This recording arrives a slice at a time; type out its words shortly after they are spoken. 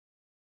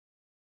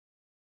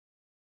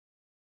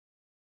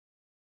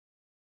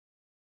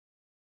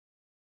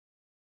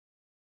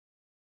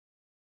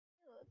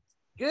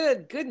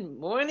Good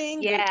morning,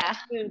 good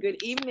afternoon,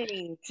 good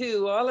evening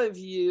to all of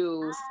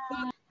you.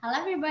 Hello,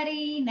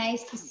 everybody.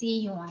 Nice to see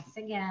you once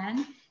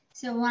again.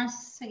 So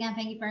once again,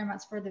 thank you very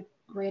much for the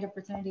great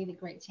opportunity, the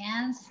great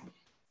chance.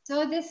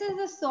 So this is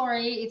a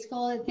story. It's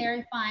called A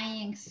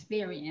Terrifying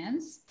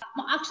Experience.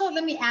 Actually,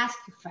 let me ask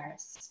you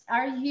first.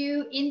 Are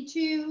you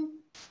into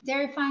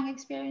terrifying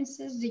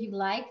experiences? Do you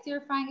like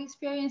terrifying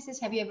experiences?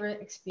 Have you ever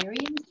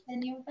experienced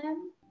any of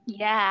them?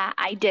 Yeah,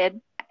 I did.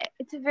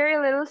 It's a very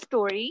little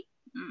story,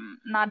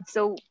 not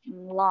so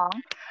long.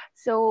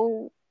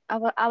 So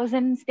I was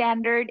in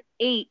standard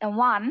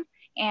 1,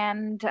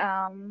 and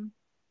I'm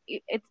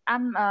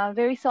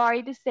very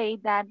sorry to say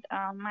that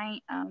my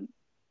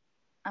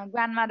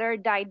grandmother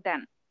died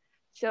then.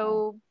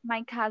 So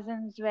my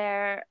cousins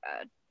were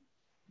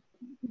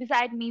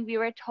beside me. We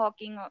were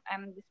talking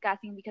and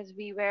discussing because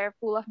we were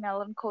full of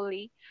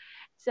melancholy.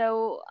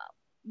 So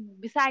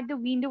beside the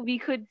window, we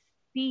could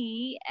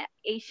see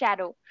a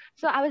shadow.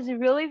 So I was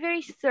really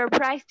very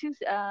surprised to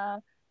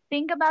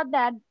think about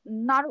that.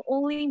 Not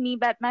only me,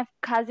 but my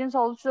cousins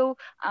also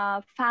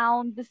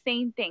found the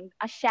same thing,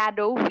 a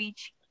shadow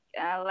which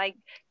like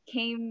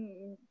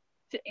came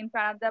in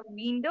front of the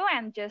window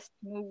and just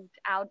moved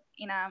out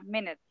in a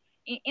minute,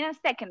 in a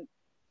second.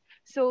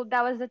 So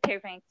that was a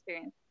terrifying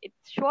experience. It's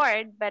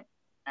short, but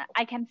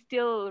I can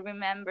still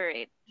remember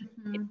it.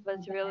 It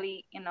was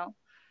really,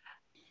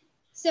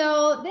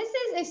 So this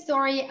is a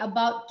story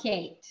about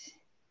Kate,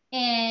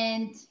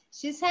 and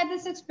she's had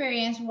this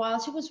experience while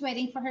she was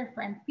waiting for her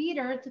friend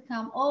Peter to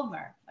come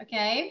over.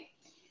 Okay,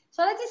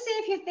 so let's just say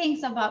a few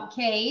things about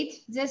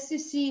Kate just to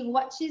see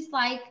what she's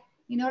like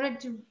in order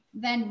to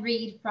then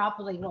read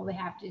properly what we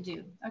have to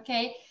do.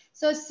 Okay,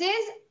 so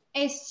she's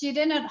a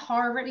student at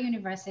Harvard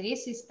University.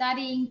 She's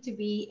studying to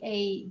be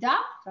a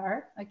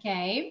doctor.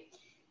 Okay,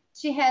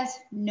 she has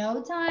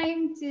no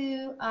time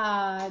to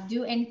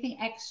do anything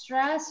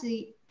extra.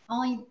 She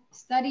only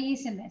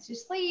studies and then she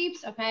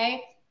sleeps,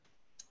 okay?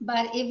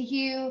 But if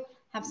you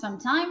have some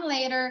time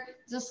later,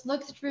 just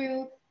look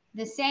through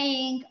the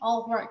saying,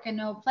 all work and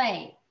no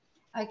play,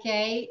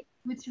 okay?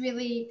 Which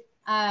really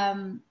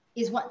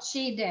is what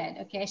she did,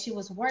 okay? She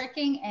was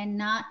working and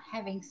not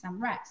having some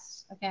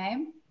rest,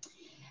 okay?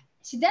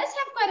 She does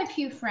have quite a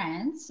few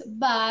friends,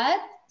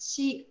 but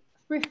she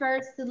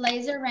prefers to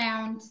laze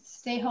around,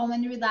 stay home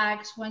and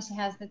relax when she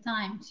has the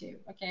time to,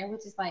 okay?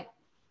 Which is like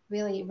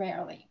really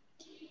rarely.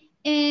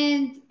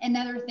 And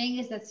another thing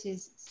is that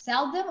she's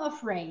seldom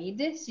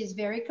afraid. She's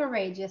very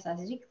courageous, as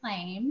she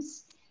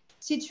claims.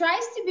 She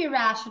tries to be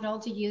rational,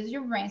 to use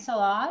your brains a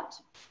lot,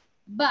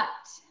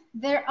 but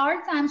there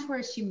are times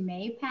where she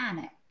may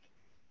panic.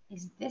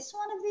 Is this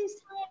one of these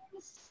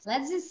times?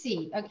 Let's just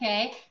see,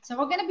 okay? So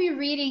we're going to be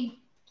reading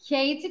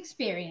Kate's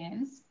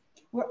experience.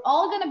 We're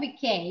all going to be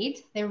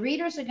Kate. The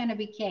readers are going to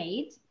be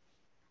Kate.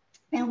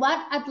 And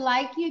what I'd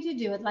like you to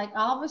do, I'd like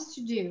all of us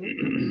to do,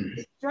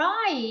 is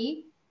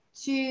try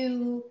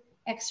to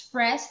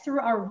express through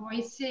our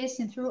voices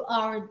and through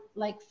our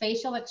like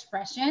facial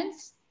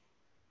expressions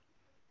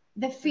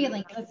the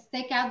feeling. Let's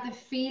take out the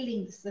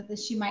feelings that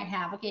she might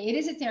have. Okay, it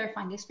is a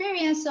terrifying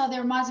experience, so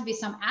there must be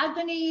some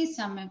agony,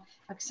 some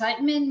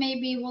excitement,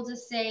 maybe we'll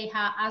just say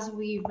how as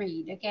we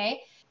read.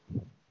 Okay,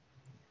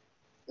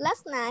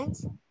 last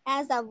night,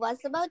 as I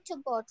was about to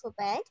go to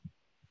bed,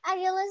 I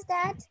realized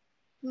that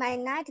my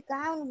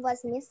nightgown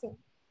was missing.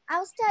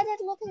 I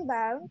started looking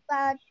around,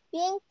 but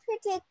being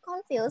pretty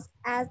confused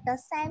at the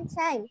same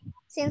time,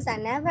 since I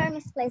never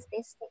misplaced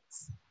these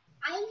things.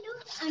 I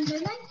looked under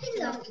my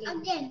pillow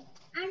again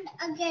and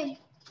again,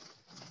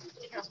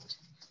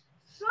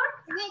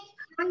 fraught with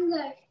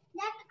anger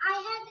that I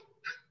had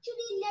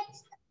actually let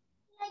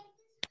something like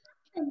this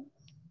happen.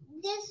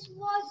 This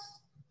was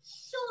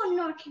so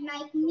not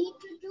like me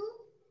to do.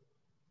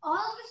 All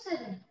of a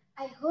sudden,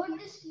 I heard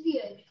this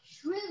weird,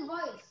 shrill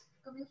voice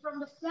coming from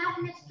the flat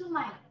next to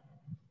mine.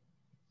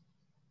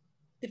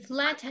 The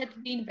flat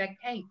had been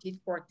vacated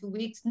for 2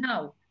 weeks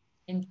now,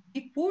 and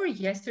before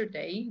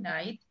yesterday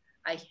night,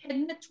 I had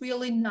not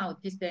really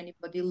noticed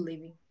anybody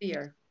living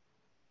there.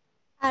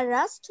 I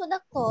rushed to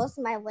close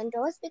my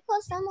windows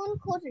because someone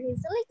could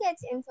easily get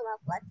into my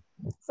flat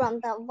from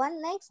the one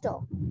next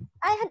door.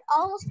 I had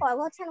almost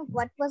forgotten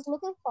what I was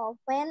looking for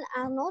when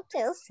I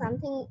noticed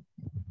something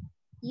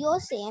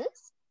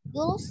Ulysses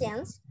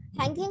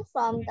hanging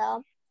from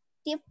the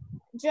deep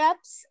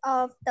depths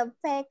of the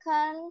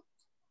vacant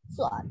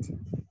flat.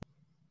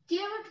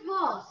 There it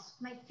was,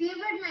 my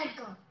favorite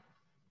nightgown,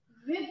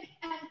 ribbed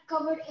and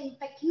covered in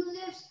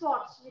peculiar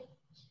spots which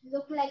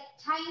looked like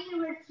tiny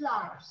red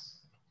flowers.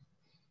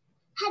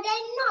 Had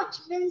I not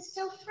been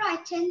so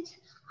frightened,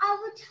 I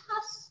would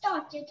have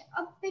started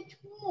a bit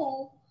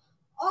more.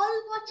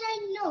 All what I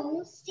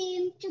know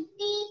seemed to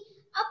be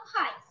a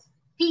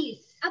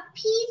piece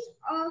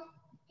of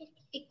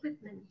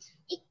equipment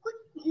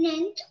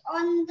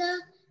on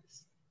the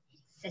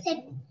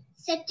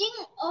setting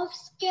of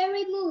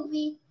scary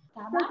movie.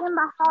 Taken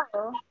by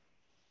horror,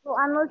 so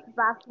I looked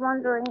back,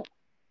 wondering,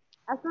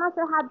 as much as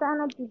I had the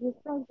energy to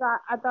think that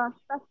at that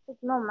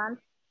specific moment,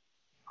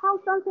 how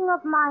something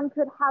of mine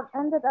could have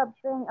ended up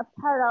being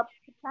a pair of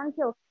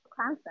potential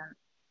crime scenes.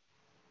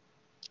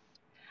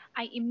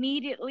 I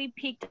immediately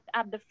picked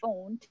up the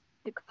phone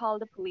to call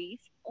the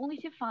police, only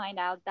to find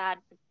out that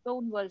the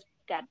phone was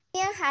dead.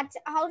 I had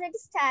already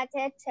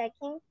started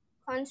taking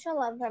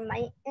control over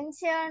my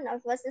entire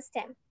nervous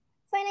system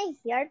when I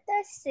heard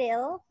the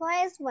shrill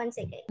voice once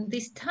again.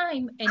 This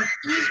time, an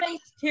even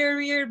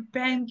scarier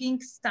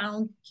banging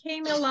sound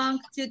came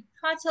along to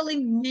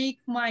totally make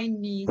my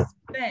knees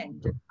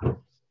bend.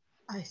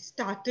 I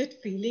started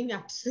feeling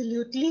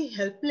absolutely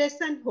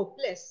helpless and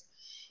hopeless,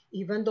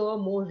 even though a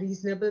more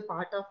reasonable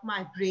part of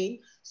my brain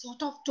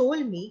sort of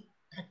told me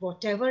that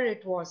whatever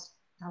it was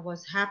that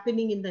was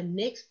happening in the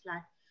next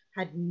flat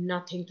had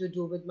nothing to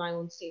do with my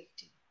own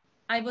safety.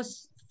 I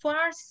was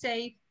far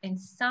safe and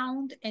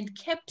sound and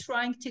kept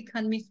trying to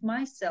convince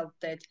myself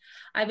that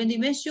I would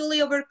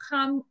eventually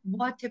overcome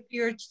what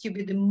appeared to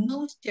be the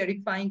most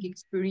terrifying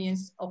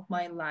experience of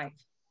my life.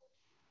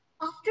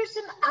 After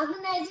some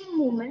agonizing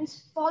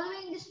moments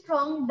following the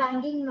strong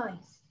banging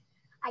noise,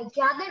 I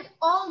gathered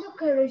all the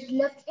courage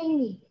left in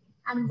me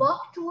and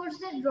walked towards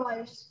the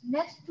drawers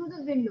next to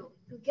the window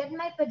to get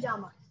my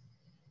pajamas.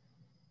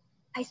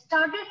 I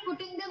started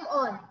putting them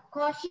on,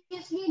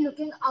 cautiously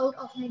looking out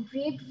of my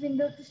draped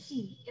window to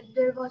see if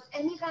there was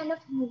any kind of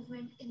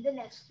movement in the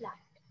next flat.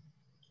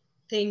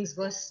 Things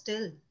were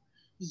still,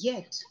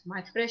 yet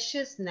my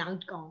precious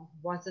nightgown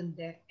wasn't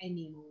there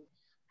anymore.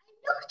 I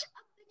looked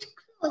a bit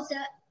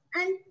closer,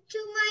 and to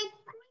my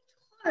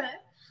great horror,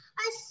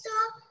 I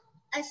saw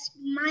a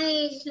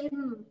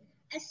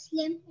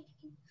slim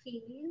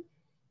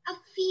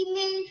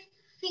female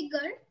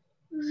figure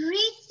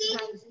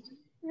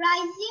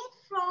rising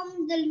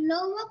from the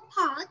lower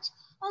part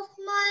of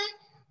my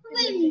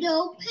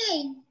window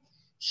pane.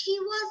 She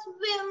was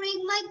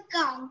wearing my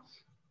gown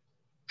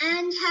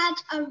and had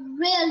a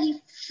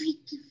really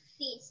freaky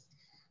face.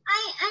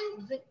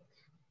 With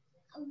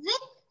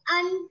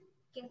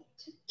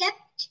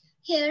unkept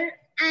hair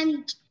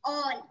and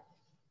all.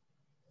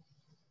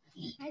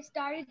 I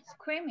started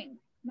screaming.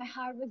 My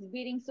heart was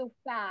beating so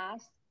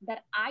fast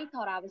that I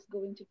thought I was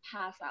going to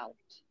pass out.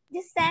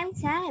 The same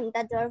time,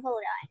 the doorbell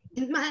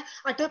rang. In my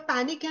utter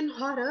panic and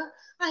horror,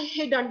 I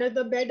hid under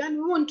the bed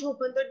and wouldn't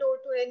open the door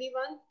to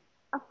anyone.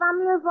 A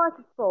familiar voice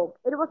spoke.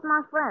 It was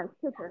my friend,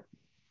 Peter.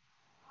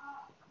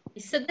 I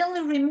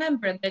suddenly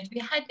remembered that we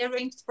had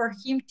arranged for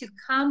him to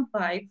come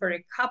by for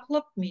a couple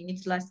of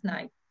minutes last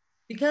night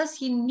because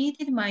he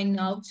needed my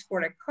notes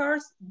for a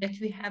course that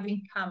we have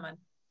in common.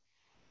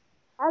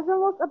 As I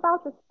was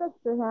about to speak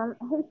to him,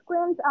 he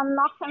screamed and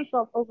knocked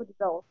himself over the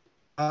door.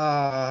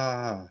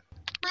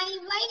 My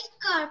white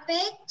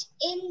carpet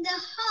in the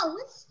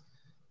house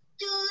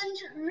turned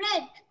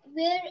red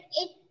where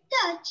it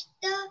touched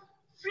the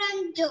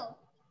front door.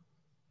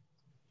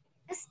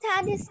 I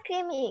started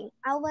screaming.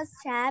 I was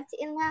trapped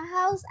in my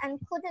house and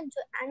couldn't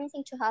do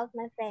anything to help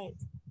my friend.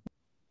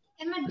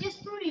 In my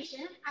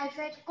desperation, I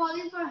tried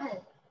calling for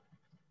help.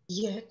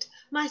 Yet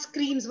my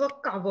screams were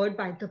covered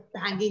by the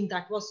banging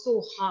that was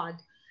so hard.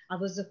 I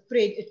was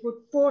afraid it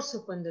would force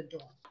open the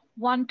door.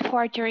 One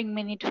torturing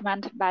minute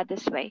went by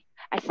this way.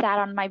 I sat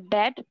on my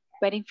bed,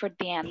 waiting for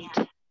the end.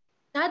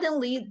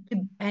 Suddenly, the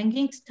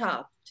banging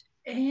stopped,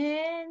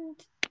 and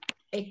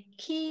a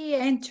key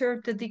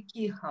entered the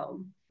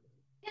keyhole.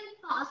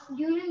 Passed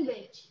during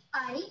which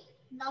I,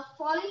 now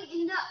falling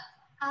in the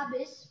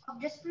abyss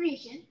of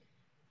desperation,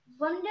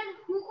 wondered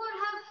who could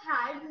have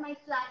had my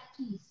flat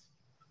keys.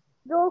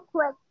 Door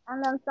clicked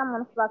and then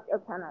someone flushed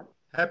open it.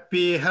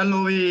 Happy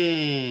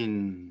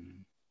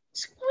Halloween!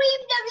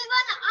 Screamed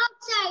everyone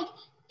outside,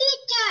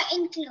 Peter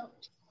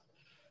included.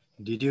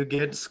 Did you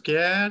get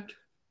scared?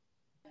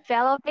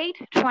 Fell off it,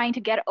 trying to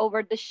get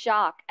over the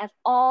shock as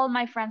all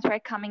my friends were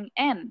coming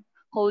in,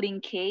 holding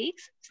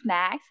cakes,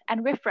 snacks,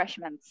 and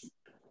refreshments.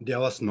 There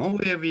was no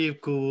way we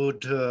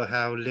could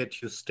have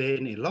let you stay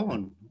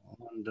alone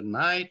on the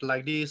night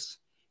like this,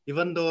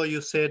 even though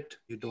you said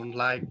you don't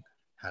like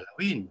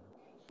Halloween.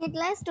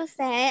 Needless to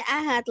say,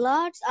 I had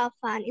lots of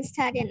fun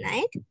Saturday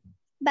night,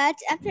 but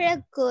after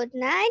a good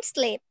night's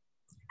sleep,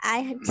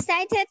 I had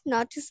decided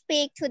not to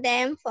speak to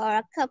them for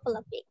a couple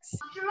of weeks.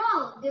 After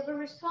all, they were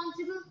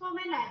responsible for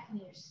my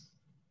nightmares.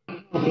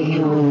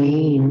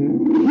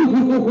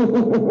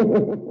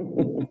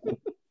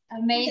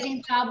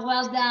 Amazing job,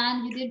 well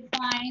done. You did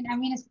fine. I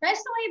mean,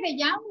 especially the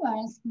young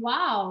ones.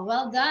 Wow,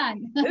 well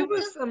done. There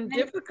were some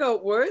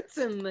difficult words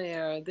in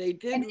there. They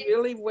did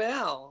really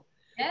well.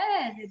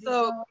 Yes.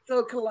 So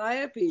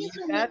Kalliopi, you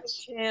got a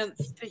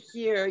chance to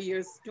hear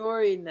your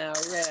story now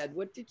read.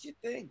 What did you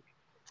think?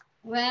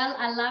 Well,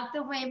 I love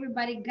the way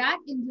everybody got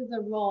into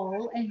the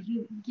role and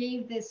you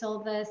gave all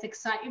this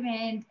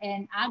excitement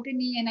and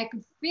agony, and I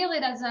could feel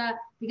it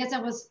because I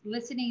was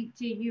listening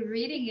to you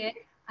reading it.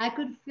 I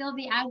could feel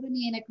the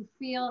agony and I could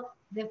feel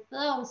the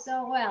flow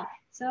so well.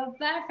 So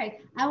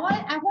perfect. I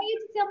want you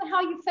to tell me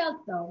how you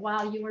felt though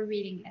while you were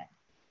reading it.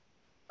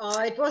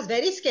 It was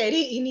very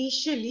scary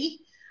initially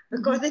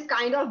because it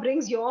kind of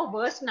brings your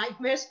worst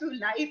nightmares to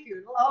life,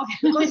 you know,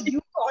 because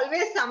you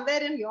always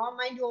somewhere in your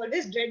mind, you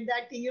always dread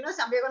that thing,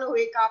 somebody's going to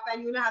wake up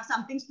and have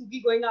something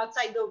spooky going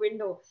outside the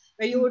window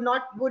where you would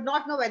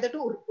not know whether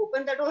to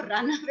open the door,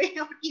 run away,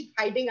 or keep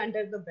hiding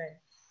under the bed.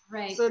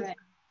 Right.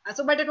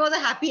 So, but it was a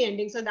happy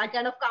ending. So that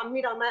kind of calmed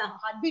me down. My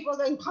heartbeat was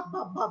going bop,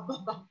 bop, bop,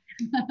 bop, bop.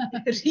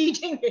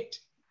 Reading it.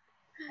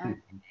 Okay.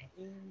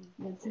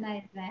 That's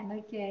nice then.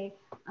 Okay.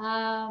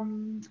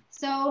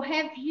 So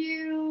have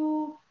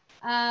you,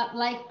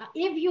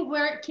 if you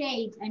were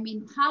Kate, I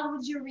mean, how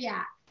would you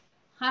react?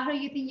 How do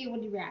you think you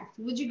would react?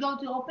 Would you go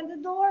to open the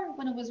door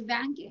when it was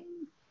banging?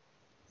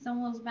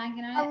 Someone was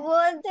banging on it? I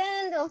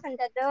wouldn't open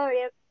the door.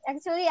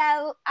 Actually,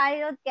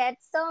 I would get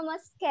so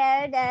much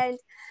scared, and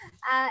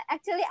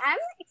actually, I'm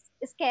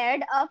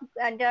scared of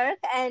dark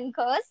and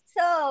ghosts.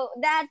 So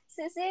that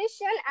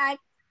situation, I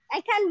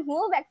can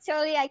move.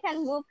 Actually, I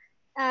can move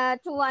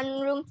to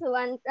one room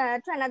to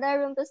another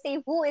room to see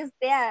who is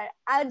there.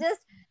 I'll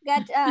just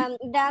get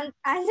down.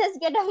 I'll just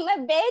get on my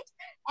bed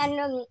and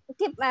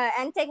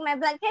and take my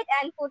blanket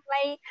and put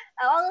my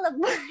all the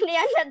body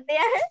under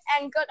there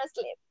and go to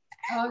sleep.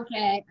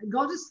 Okay,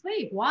 go to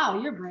sleep. Wow,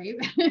 you're brave.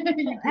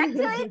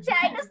 Actually,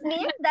 try to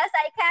sleep, thus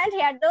I can't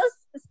hear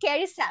those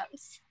scary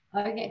sounds.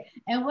 Okay,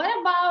 and what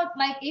about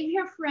if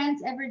your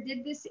friends ever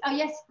did this? Oh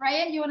yes,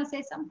 Ryan, you want to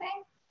say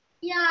something?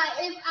 Yeah,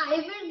 if I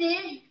ever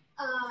did,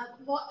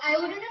 I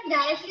wouldn't have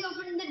directly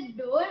opened the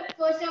door.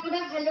 First, I would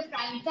have held a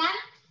frying pan.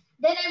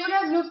 Then I would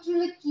have looked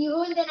through the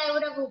keyhole. Then I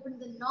would have opened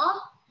the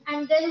knob.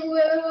 And then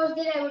whoever was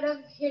there, I would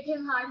have hit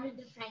him hard with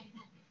the frying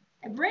pan.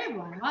 A brave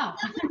one, wow.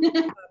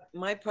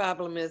 My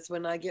problem is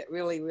when I get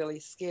really, really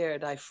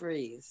scared, I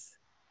freeze.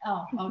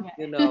 Oh, okay.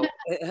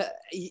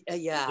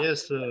 Yeah.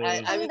 Yes.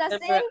 I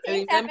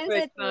remember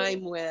a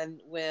time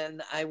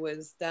when I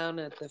was down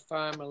at the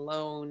farm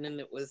alone and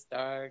it was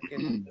dark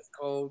and it was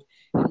cold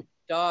and the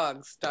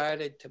dog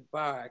started to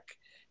bark.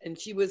 And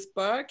she was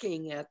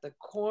barking at the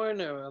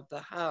corner of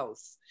the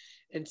house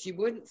and she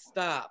wouldn't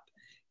stop.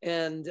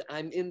 And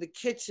I'm in the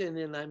kitchen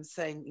and I'm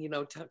saying,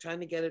 trying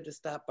to get her to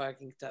stop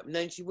barking, stop. And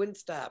then she wouldn't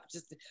stop,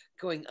 just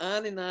going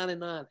on and on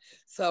and on.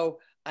 So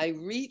I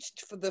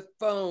reached for the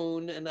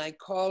phone and I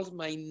called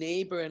my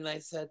neighbor and I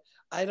said,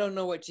 I don't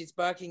know what she's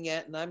barking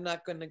at and I'm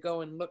not going to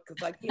go and look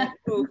because I can't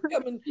move.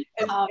 Come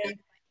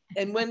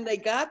and when they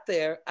got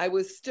there, I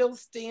was still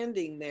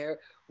standing there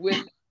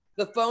with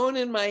the phone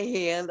in my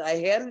hand. I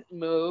hadn't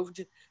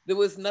moved. There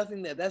was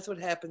nothing there. That's what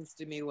happens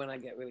to me when I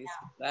get really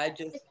scared. I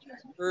just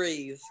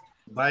freeze.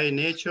 By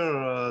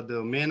nature,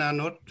 the men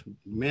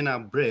are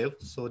brave,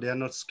 so they are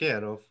not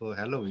scared of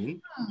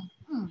Halloween.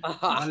 The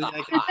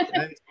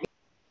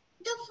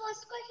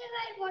first question,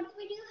 what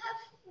would you have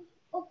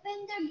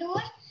opened the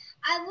door?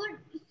 I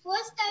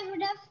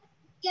would have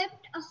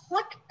kept a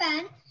hot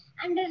pan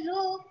and a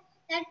rope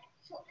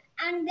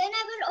and then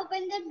I will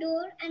open the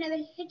door and I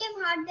will hit him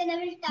hard. Then I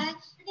will tie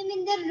him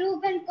in the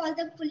roof and call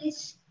the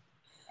police.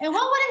 And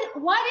what if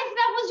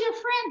that was your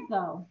friend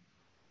though?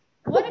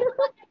 What if it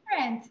was your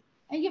friend?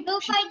 And no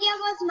idea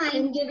was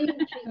mine.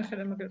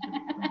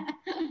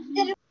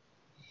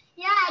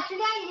 Yeah, actually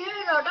I hear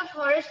a lot of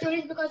horror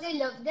stories because I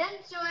love them.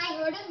 So I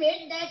heard a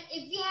myth that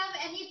if we have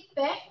any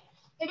pet,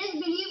 it is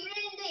believed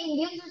in the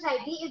Indian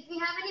society, if we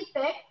have any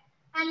pet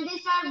and they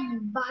start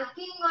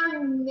barking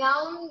or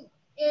meowing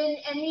in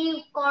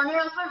any corner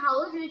of our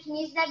house, which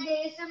means that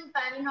there is some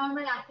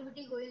paranormal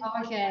activity going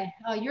on. Okay.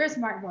 Oh, you're a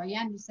smart boy. You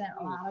understand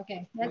a lot.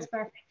 Okay, that's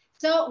perfect.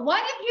 So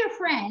what if your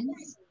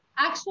friends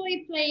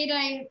actually played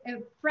a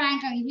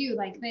prank on you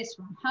like this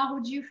one? How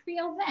would you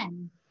feel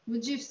then?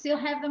 Would you still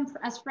have them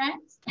as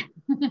friends?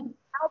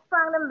 I'll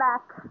prank them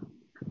back.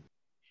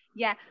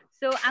 Yeah.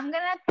 So I'm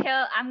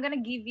gonna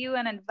give you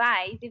an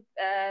advice if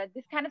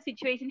this kind of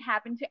situation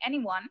happened to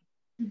anyone.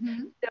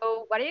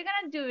 So what you're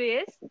gonna do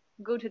is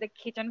go to the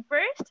kitchen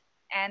first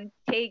and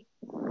take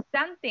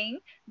something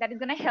that is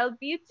gonna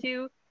help you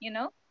to,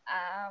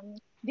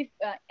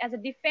 as a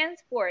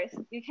defense force.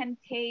 You can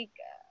take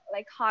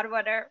like hot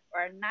water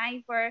or a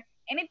knife or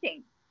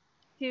anything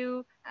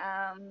to,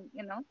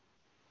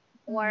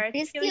 or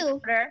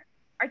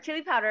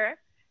chili powder.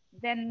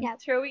 Then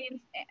throw it in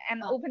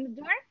and open the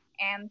door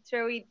and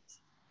throw it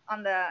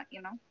on the,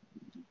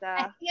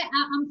 Yeah,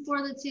 I'm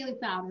for the chili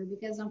powder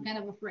because I'm kind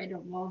of afraid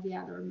of all the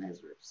other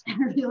measures.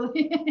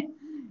 Really.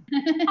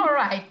 All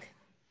right.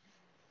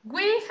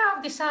 We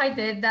have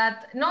decided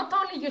that not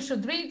only you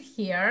should read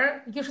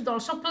here, you should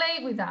also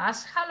play with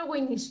us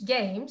Halloweenish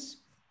games.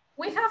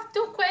 We have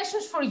 2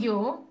 questions for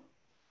you.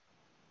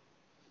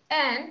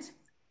 And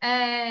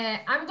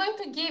I'm going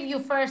to give you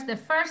first the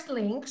first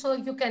link so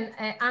you can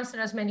answer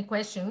as many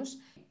questions.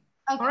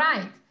 Okay. All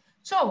right.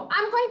 So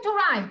I'm going to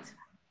write.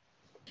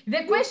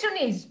 The question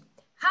is,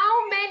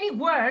 how many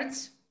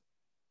words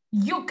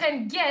you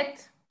can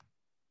get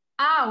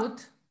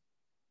out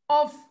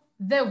of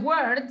the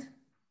word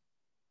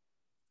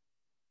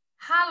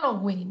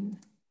Halloween?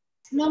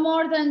 No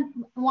more than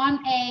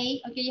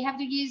 1A. Okay, you have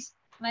to use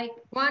like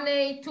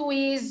 1A, 2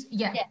 is,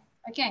 yeah.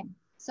 Okay.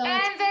 So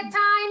and the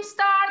time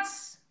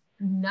starts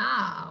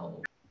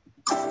now.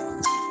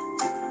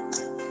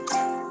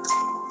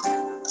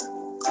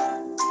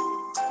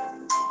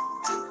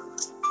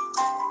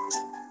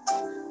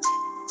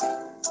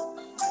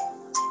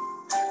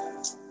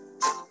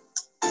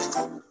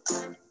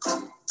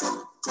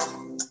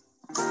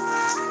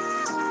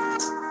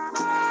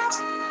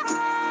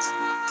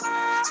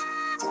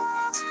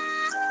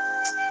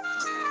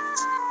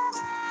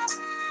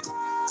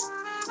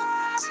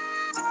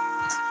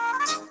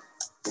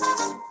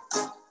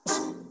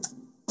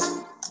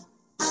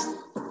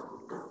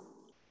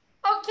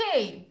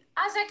 Okay,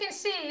 as I can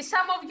see,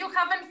 some of you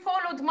haven't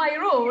followed my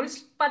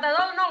rules, but I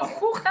don't know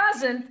who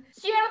hasn't.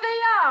 Here they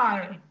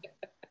are.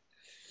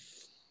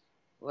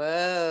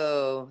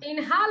 Whoa.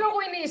 In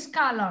Halloween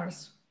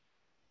colors.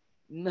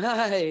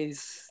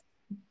 Nice.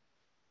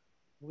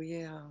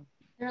 Yeah.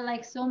 There are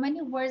like so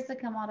many words that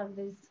come out of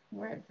this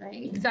word,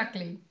 right?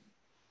 Exactly.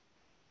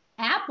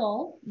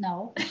 Apple,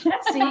 no.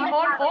 See,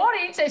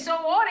 orange, I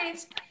saw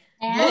orange.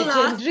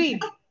 Legendary.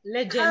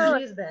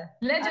 Legendary is there.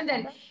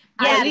 Legendary.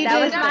 Yeah, Holiday that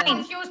was is got there.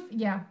 mine. confused.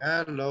 Yeah.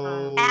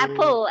 Hello.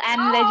 Apple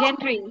and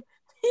legendary.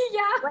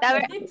 Yeah.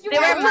 They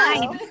were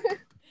mine.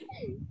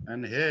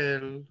 And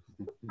hell.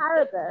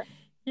 Harbor.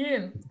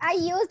 Yeah. I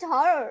used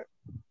horror.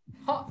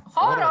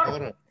 Horror.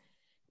 Horror.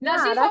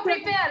 Nazifo,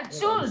 prepare.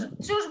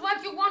 Choose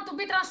what you want to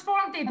be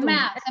transformed into.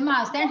 A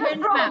mouse. Turn her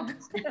into a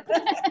mouse.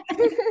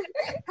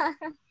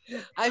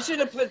 I should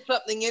have put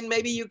something in.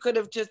 Maybe you could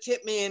have just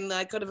hit me and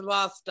I could have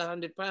lost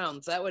 100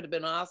 pounds. That would have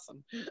been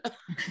awesome.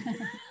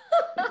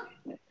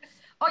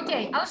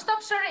 Okay, I'll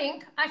stop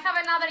sharing. I have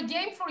another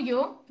game for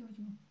you.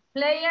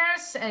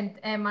 Players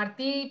and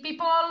MRT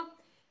people.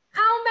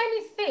 How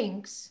many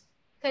things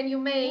can you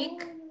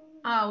make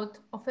out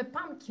of a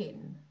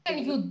pumpkin? What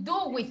can you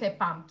do with a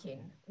pumpkin?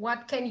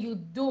 What can you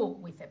do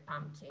with a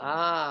pumpkin?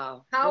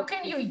 How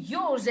can you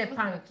use a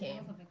pumpkin?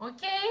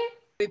 Okay?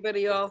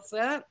 Everybody all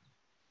set?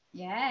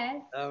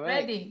 Yes. All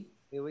right. Ready?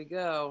 Here we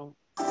go.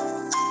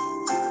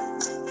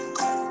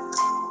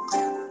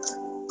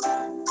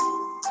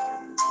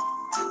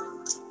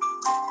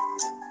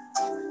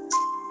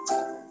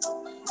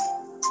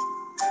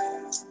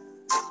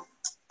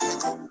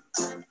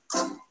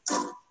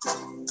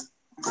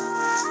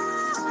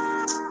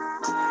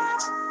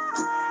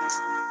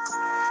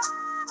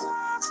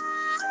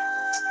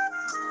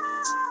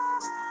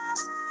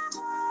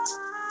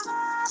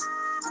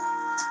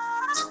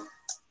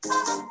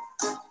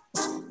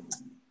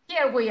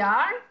 Here we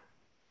are.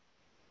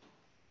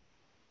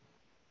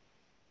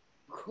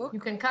 You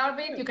can carve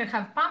it, you can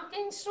have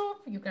pumpkin soup,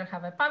 you can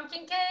have a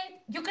pumpkin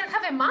cake, you can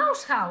have a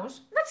mouse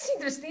house. That's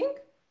interesting.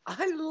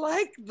 I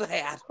like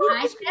that.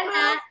 I said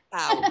that.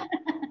 Wow.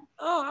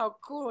 Oh, how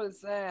cool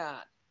is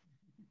that?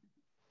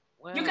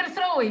 Wow. You can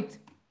throw it.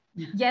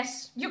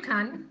 Yes, you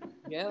can.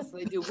 Yes,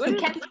 they do. You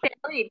can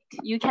sell it.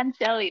 You can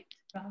sell it.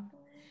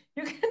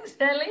 You can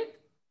sell it.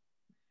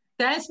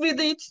 Dance with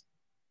it.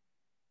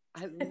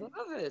 I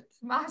love it.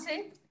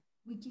 Masi?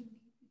 We can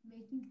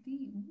making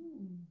tea.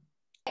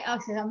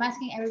 Okay, so I'm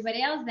asking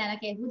everybody else then.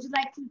 Okay, would you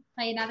like to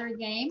play another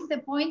game? The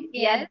point is...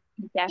 Yes,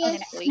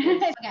 definitely.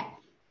 Okay,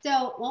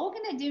 so what we're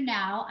going to do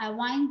now, I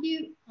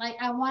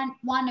want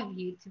one of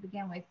you to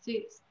begin with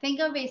to think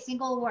of a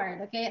single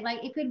word, okay?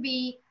 Like it could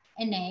be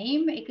a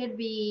name, it could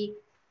be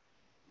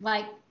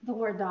like the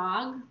word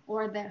dog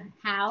or the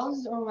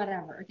house or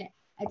whatever, okay?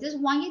 I just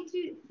want you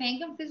to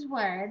think of this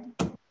word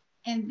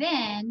and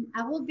then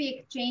I will be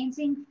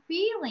exchanging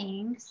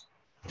feelings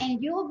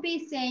and you'll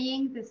be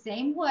saying the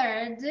same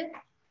word,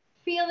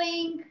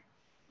 feeling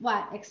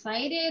what?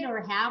 Excited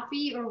or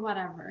happy or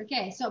whatever.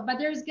 Okay, so, but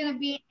there's gonna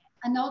be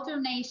an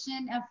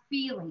alternation of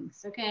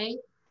feelings, okay?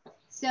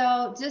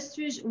 So just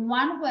choose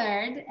one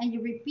word and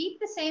you repeat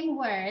the same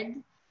word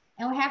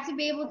and we have to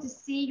be able to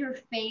see your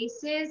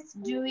faces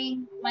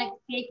doing, like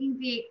taking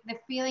the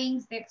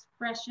feelings, the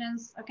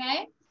expressions,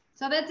 okay?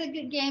 So that's a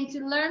good game to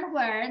learn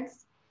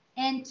words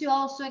and to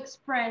also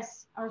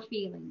express our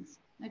feelings,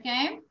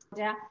 okay?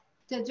 Yeah.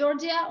 So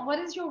Georgia, what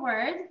is your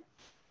word?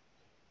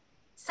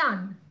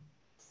 Sun.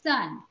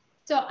 Sun.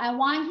 So I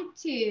want you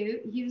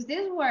to use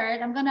this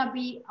word. I'm gonna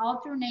be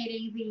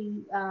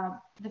alternating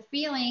the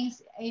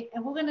feelings,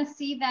 and we're gonna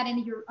see that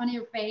on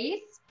your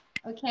face,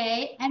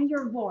 okay, and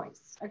your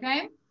voice,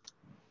 okay.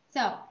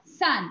 So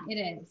sun, it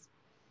is.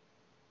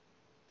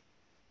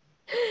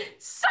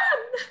 Sun.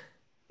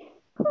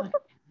 Okay.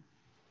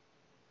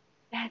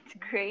 That's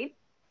great.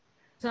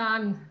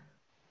 Sun.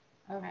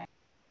 Okay.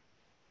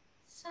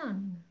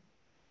 Sun.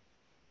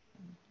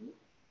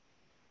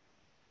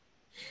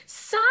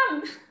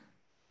 Sun.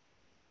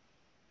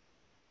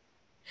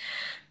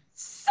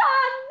 Sun.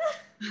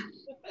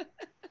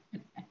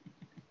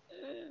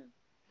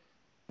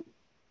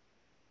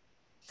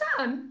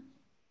 Sun.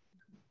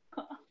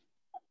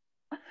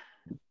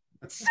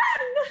 Sun.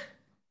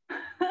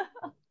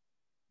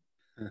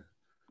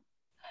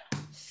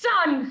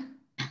 Sun.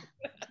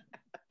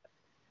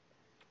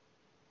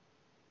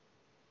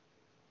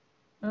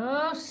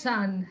 Oh,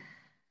 sun.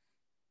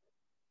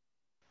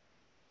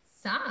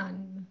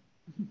 Sun.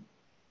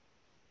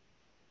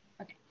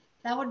 Okay.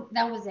 That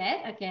was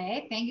it.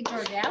 Okay. Thank you,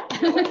 Georgia.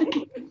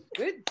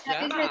 Good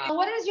job.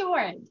 What is your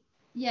word?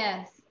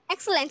 Yes.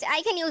 Excellent.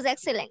 I can use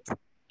excellent.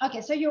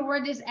 Okay, so your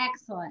word is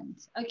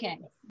excellent. Okay.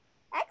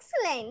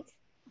 Excellent.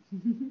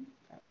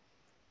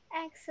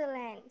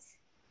 Excellent.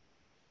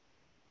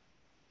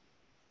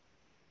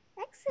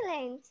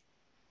 Excellent.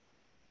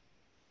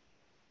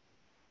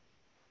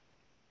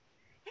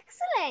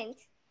 Excellent.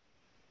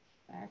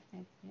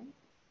 Perfect. Yes.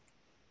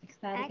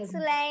 Excited.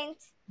 Excellent.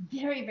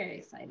 Very, very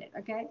excited.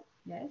 Okay.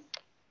 Yes.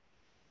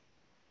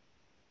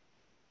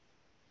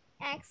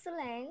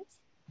 Excellent.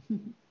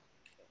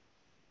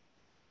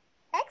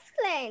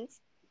 Excellent.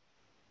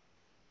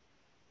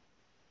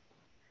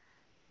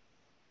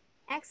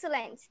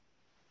 Excellent.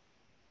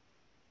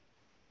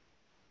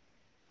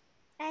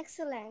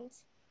 Excellent.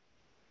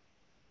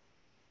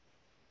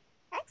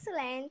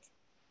 Excellent.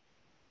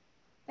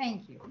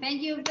 Thank you.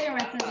 Thank you very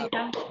much,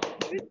 Nazika.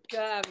 Good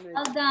job, Miss.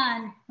 Well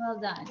done. Well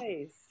done.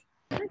 Nice.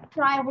 Let's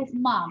try with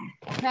mom.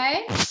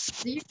 Okay?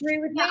 Do you agree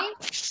with me?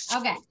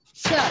 Okay.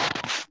 So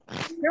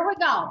here we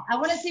go. I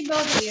want to see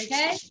both of you.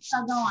 Okay?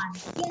 So go on.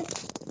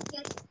 Yes.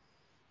 Yes.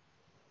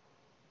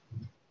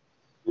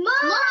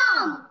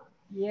 Mom!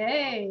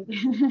 Yay.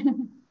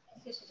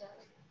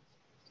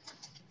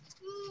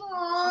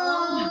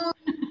 Mom!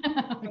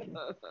 Okay.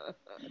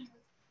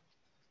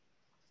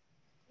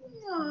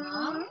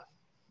 Mom!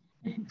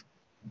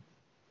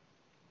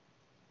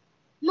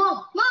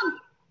 Mom! Mom!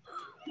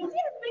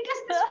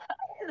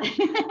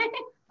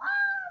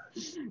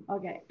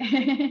 Okay.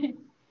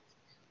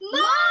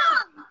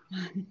 Mom!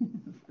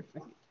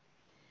 Perfect.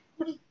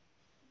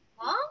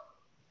 Mom?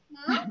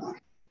 Mom?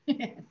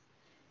 Yes.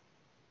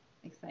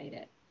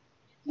 Excited.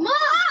 Mom!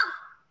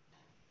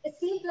 It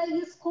seems like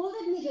you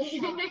scolded me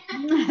just now.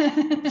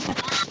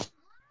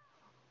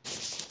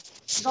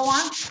 Go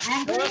on. I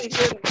Angry. want to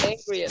hear them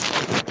angry at me.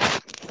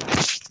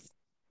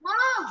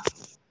 Mom!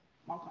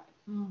 Okay.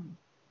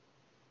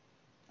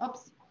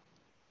 Oops.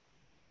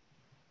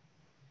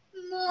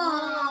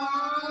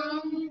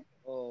 Mom!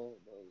 Oh,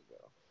 there you go.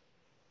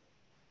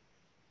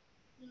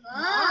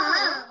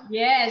 Mom!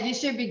 Yes, you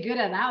should be good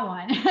at that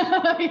one.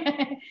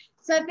 Okay.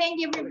 So thank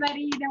you,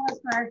 everybody. That was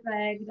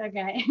perfect.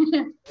 Okay.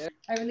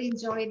 I really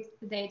enjoyed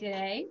the day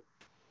today.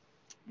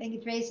 Thank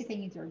you, Tracy.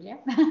 Thank you, Georgia,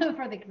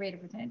 for the great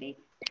opportunity.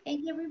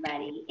 Thank you,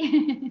 everybody.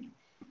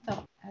 So,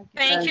 okay.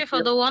 Thank you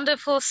for the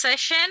wonderful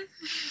session.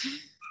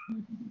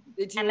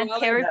 Did you And a all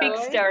terrific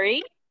enjoy?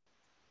 story.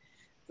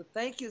 So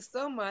thank you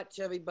so much,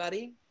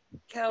 everybody.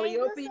 Thank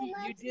you Kalliopi, so you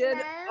much, did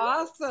ma'am.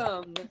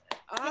 awesome.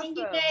 Thank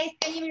you, Awesome. guys.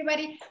 Thank you,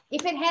 everybody.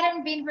 If it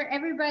hadn't been for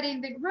everybody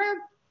in the group,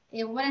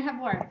 it wouldn't have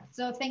worked.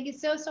 So thank you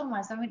so, so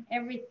much. I mean,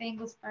 everything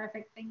was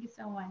perfect. Thank you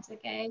so much.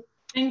 Okay.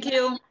 Thank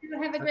you.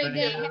 Have a great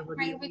day. Thank you, Have a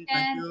great everybody.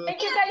 weekend. Thank you.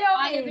 Thank you,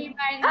 Bye, Kalliopi.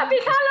 everybody. Happy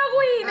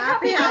Halloween.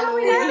 Happy Happy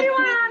Halloween,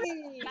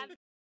 Halloween. everyone.